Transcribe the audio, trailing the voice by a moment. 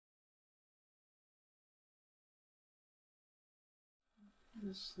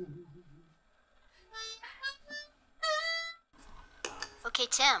Okay,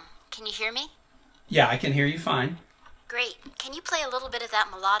 Tim, can you hear me? Yeah, I can hear you fine. Great. Can you play a little bit of that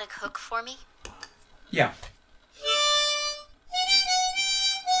melodic hook for me? Yeah.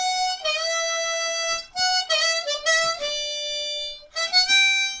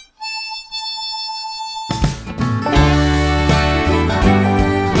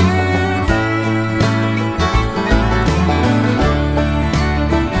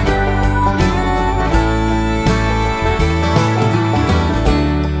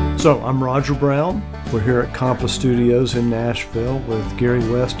 So, I'm Roger Brown. We're here at Compass Studios in Nashville with Garry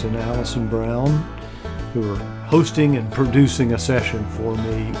West and Alison Brown, who are hosting and producing a session for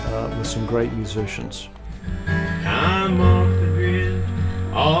me with some great musicians. I'm off the grid,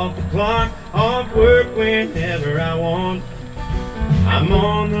 off the clock, off work whenever I want. I'm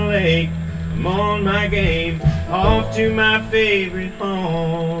on the lake, I'm on my game, off to my favorite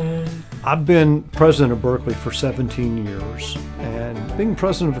home. I've been president of Berklee for 17 years, and being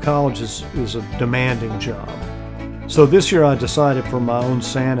president of a college is a demanding job. So this year I decided for my own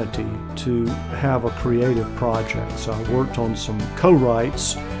sanity to have a creative project. So I worked on some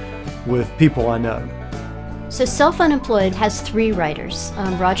co-writes with people I know. So Self-Unemployed has 3 writers,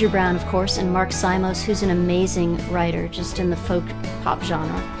 Roger Brown, of course, and Mark Simos, who's an amazing writer just in the folk pop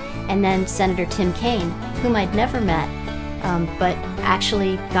genre, and then Senator Tim Kaine, whom I'd never met, but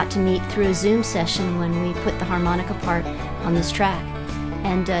actually got to meet through a Zoom session when we put the harmonica part on this track.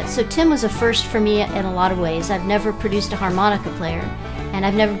 And so Tim was a first for me in a lot of ways. I've never produced a harmonica player, and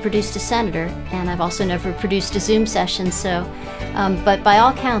I've never produced a senator, and I've also never produced a Zoom session, so, but by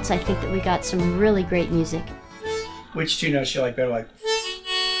all counts, I think that we got some really great music. Which two notes you like better, like?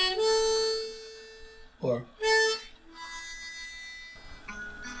 Or?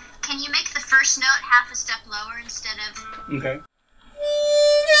 Can you make the first note half a step lower instead of... Okay.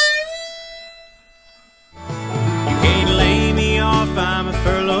 You can't lay me off, I'm a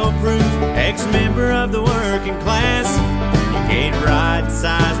furlough-proof ex-member of the working class. You can't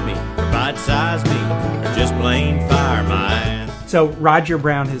right-size me, or bite-size me, or just plain fire my ass. So Roger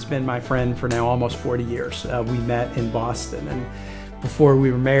Brown has been my friend for now almost 40 years. We met in Boston, and before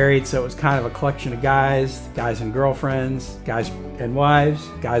we were married, so it was kind of a collection of guys and girlfriends, guys and wives,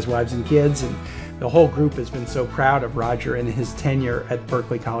 guys, wives and kids, and the whole group has been so proud of Roger and his tenure at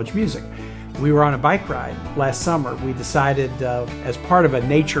Berklee College of Music. We were on a bike ride last summer. We decided, as part of a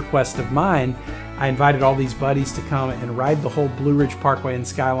nature quest of mine, I invited all these buddies to come and ride the whole Blue Ridge Parkway and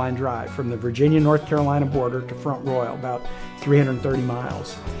Skyline Drive from the Virginia-North Carolina border to Front Royal, about 330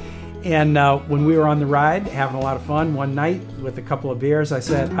 miles. And when we were on the ride, having a lot of fun, one night with a couple of beers, I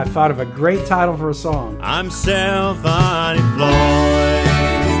said, I thought of a great title for a song. I'm self-unemployed.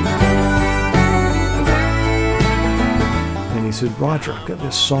 And he said, Roger, I've got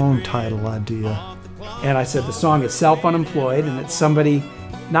this song title idea. And I said, the song is Self-Unemployed, and it's somebody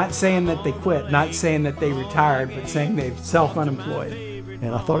not saying that they quit, not saying that they retired, but saying they've self-unemployed.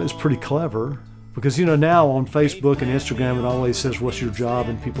 And I thought it was pretty clever. Because, you know, now on Facebook and Instagram, it always says, what's your job?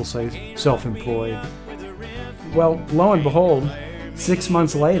 And people say self-employed. Well, lo and behold, 6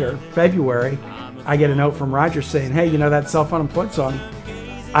 months later, February, I get a note from Roger saying, hey, you know that Self-Unemployed song?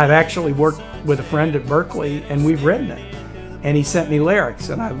 I've actually worked with a friend at Berklee, and we've written it. And he sent me lyrics,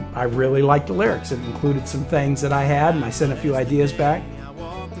 and I really liked the lyrics. It included some things that I had, and I sent a few ideas back.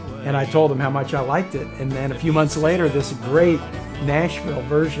 And I told him how much I liked it. And then a few months later, this great Nashville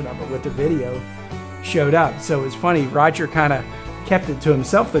version of it with the video showed up. So it was funny, Roger kind of kept it to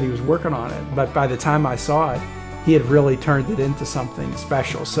himself that he was working on it, but by the time I saw it, he had really turned it into something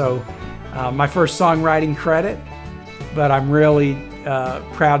special. So my first songwriting credit, but I'm really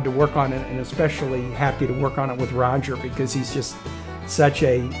proud to work on it, and especially happy to work on it with Roger because he's just such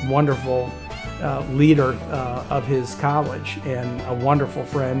a wonderful leader of his college and a wonderful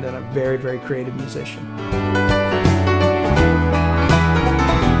friend and a very, very creative musician.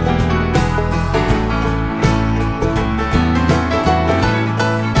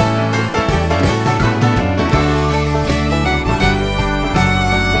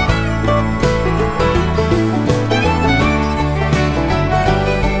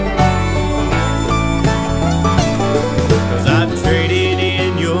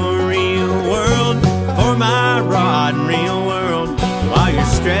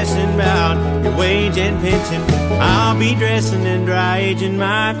 And pension, I'll be dressing and dry aging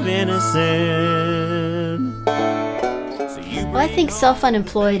my venison. Well, I think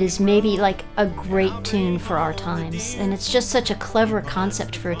Self-Unemployed is maybe like a great tune for our times, and it's just such a clever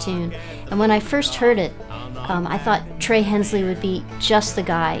concept for a tune. And when I first heard it, I thought Trey Hensley would be just the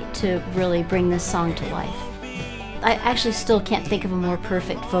guy to really bring this song to life. I actually still can't think of a more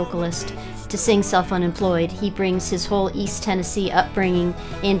perfect vocalist to sing Self-Unemployed. He brings his whole East Tennessee upbringing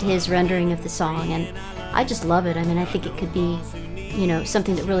into his rendering of the song, and I just love it. I mean, I think it could be, you know,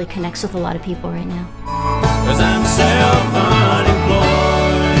 something that really connects with a lot of people right now. 'Cause I'm self-unemployed.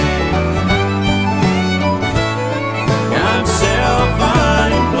 I'm self-unemployed.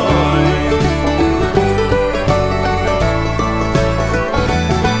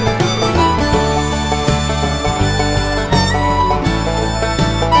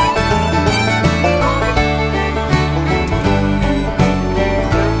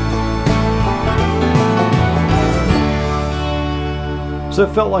 So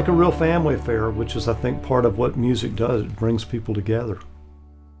it felt like a real family affair, which is, I think, part of what music does. It brings people together.